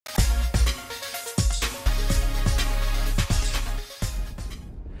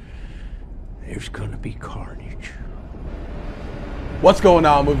There's gonna be carnage. What's going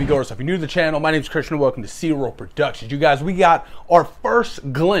on, moviegoers? If you're new to the channel, my name is Christian and welcome to Zero Productions. You guys, we got our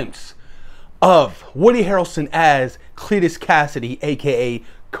first glimpse of Woody Harrelson as Cletus Kasady, aka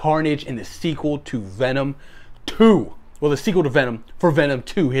Carnage, in the sequel to Venom 2. Well, the sequel to Venom for Venom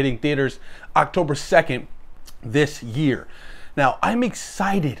 2, hitting theaters October 2nd this year. Now, I'm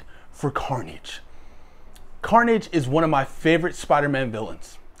excited for Carnage. Carnage is one of my favorite Spider-Man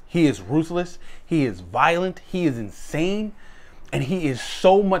villains. He is ruthless, he is violent, he is insane, and he is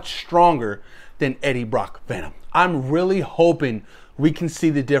so much stronger than Eddie Brock Venom. I'm really hoping we can see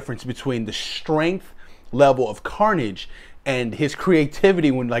the difference between the strength level of Carnage and his creativity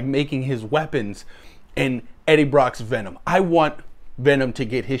when making his weapons and Eddie Brock's Venom. I want Venom to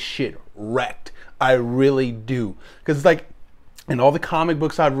get his shit wrecked. I really do. Because it's in all the comic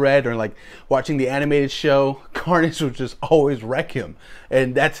books I've read or watching the animated show, Carnage would just always wreck him.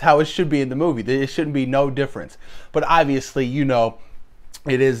 And that's how it should be in the movie. There shouldn't be no difference. But obviously, you know,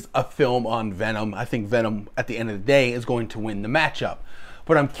 it is a film on Venom. I think Venom, at the end of the day, is going to win the matchup.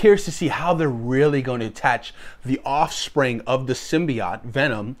 But I'm curious to see how they're really going to attach the offspring of the symbiote,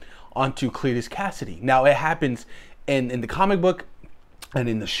 Venom, onto Cletus Kasady. Now, it happens in the comic book and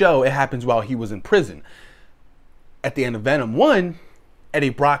in the show, it happens while he was in prison. At the end of Venom 1, Eddie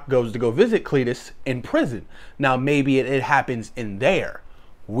Brock goes to go visit Cletus in prison. Now, maybe it happens in there.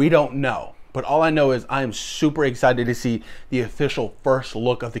 We don't know. But all I know is I am super excited to see the official first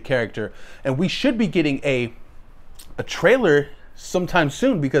look of the character. And we should be getting a trailer sometime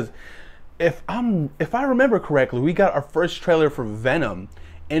soon, because if I remember correctly, we got our first trailer for Venom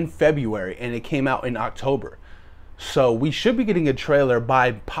in February and it came out in October. So we should be getting a trailer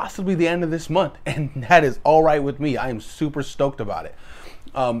by possibly the end of this month, and that is all right with me. I am super stoked about it.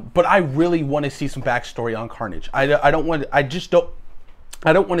 But I really want to see some backstory on Carnage. I don't want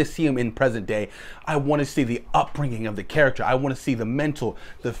to see him in present day. I want to see the upbringing of the character. I want to see the mental,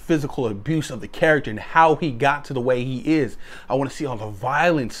 the physical abuse of the character and how he got to the way he is. I want to see all the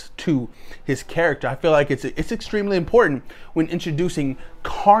violence to his character. I feel like it's extremely important when introducing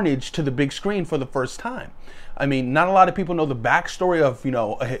Carnage to the big screen for the first time. I mean, not a lot of people know the backstory of, you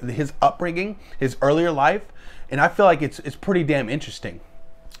know, his upbringing, his earlier life, and I feel like it's pretty damn interesting.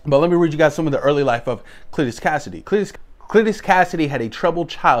 But let me read you guys some of the early life of Cletus Kasady. Cletus Kasady had a troubled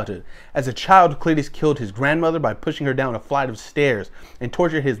childhood. As a child, Cletus killed his grandmother by pushing her down a flight of stairs and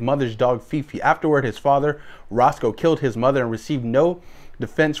tortured his mother's dog Fifi. Afterward, his father, Roscoe, killed his mother and received no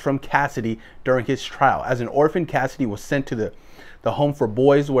defense from Kasady during his trial. As an orphan, Kasady was sent to the home for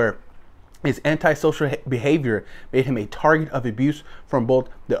boys, where his antisocial behavior made him a target of abuse from both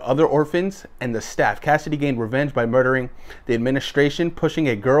the other orphans and the staff. Kasady gained revenge by murdering the administration, pushing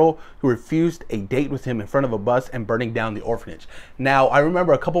a girl who refused a date with him in front of a bus, and burning down the orphanage. Now, I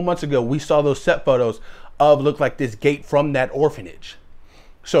remember a couple months ago, we saw those set photos of looked like this gate from that orphanage.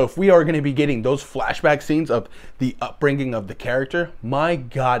 So if we are going to be getting those flashback scenes of the upbringing of the character, my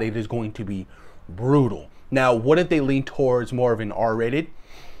God, it is going to be brutal. Now, what if they lean towards more of an R-rated?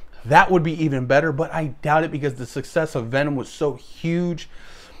 That would be even better, but I doubt it, because the success of Venom was so huge,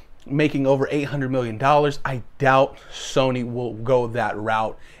 making over $800 million. I doubt Sony will go that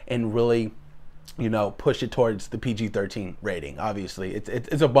route and really, you know, push it towards the PG-13 rating. Obviously,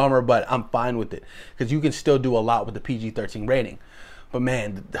 it's a bummer, but I'm fine with it, because you can still do a lot with the PG-13 rating. But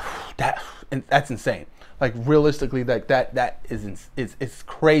man, that's insane. Like, realistically, that is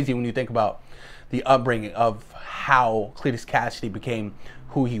crazy when you think about the upbringing of how Cletus Kasady became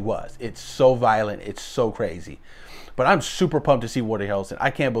who he was. It's so violent, it's so crazy. But I'm super pumped to see Woody Harrelson. I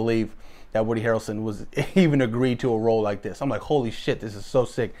can't believe that Woody Harrelson was even agreed to a role like this. I'm like, holy shit, this is so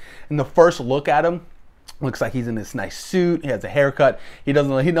sick. And the first look at him, looks like he's in this nice suit. He has a haircut. He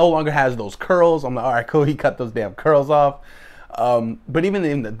no longer has those curls. I'm like, all right, cool. He cut those damn curls off. But even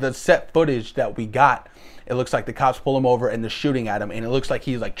in the set footage that we got, it looks like the cops pull him over and they're shooting at him, and it looks like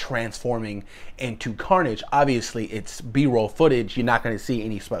he's transforming into Carnage. Obviously, it's B-roll footage. You're not going to see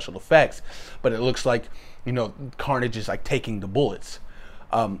any special effects, but it looks like, you know, Carnage is taking the bullets.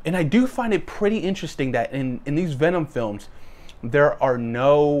 And I do find it pretty interesting that in these Venom films, there are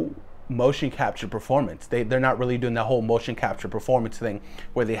no motion capture performance. They're not really doing that whole motion capture performance thing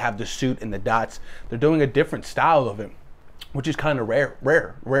where they have the suit and the dots. They're doing a different style of it, which is kind of rare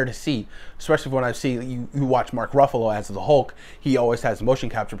to see, especially when I see you watch Mark Ruffalo as the Hulk. He always has motion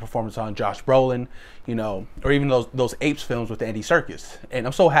capture performance on. Josh Brolin, you know, or even those Apes films with Andy Serkis. And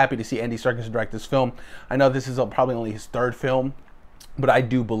I'm so happy to see Andy Serkis direct this film. I know this is probably only his third film, but I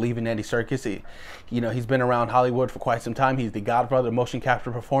do believe in Andy Serkis. You know, he's been around Hollywood for quite some time. He's the godfather of motion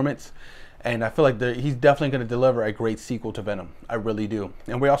capture performance. And I feel like he's definitely going to deliver a great sequel to Venom. I really do.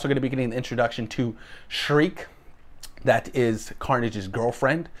 And we're also going to be getting the introduction to Shriek. That is Carnage's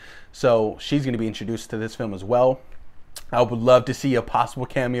girlfriend. So she's going to be introduced to this film as well. I would love to see a possible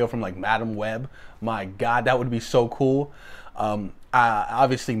cameo from like Madam Web. My God, that would be so cool.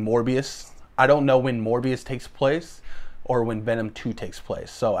 Obviously Morbius. I don't know when Morbius takes place or when Venom 2 takes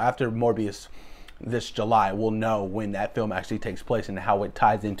place. So after Morbius this July, we'll know when that film actually takes place and how it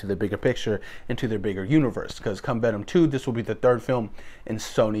ties into the bigger picture, into their bigger universe. Because come Venom 2, this will be the third film in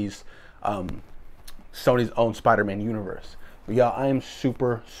Sony's own Spider-Man universe. But y'all, I am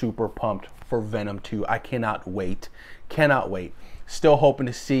super, super pumped for Venom 2. I cannot wait. Cannot wait. Still hoping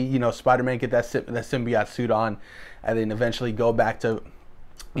to see, you know, Spider-Man get that symbiote suit on and then eventually go back to,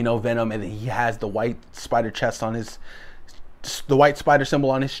 you know, Venom, and then he has the white spider chest on the white spider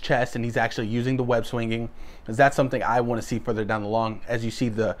symbol on his chest, and he's actually using the web swinging. Because that's something I want to see further down the line as you see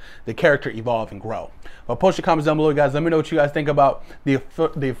the character evolve and grow. But post your comments down below, guys. Let me know what you guys think about the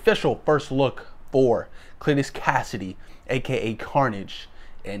official first look for Cletus Kasady, aka Carnage,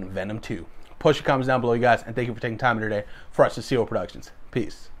 in Venom 2. Post your comments down below, you guys, and thank you for taking time today for us to Zero Productions.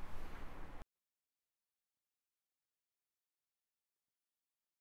 Peace.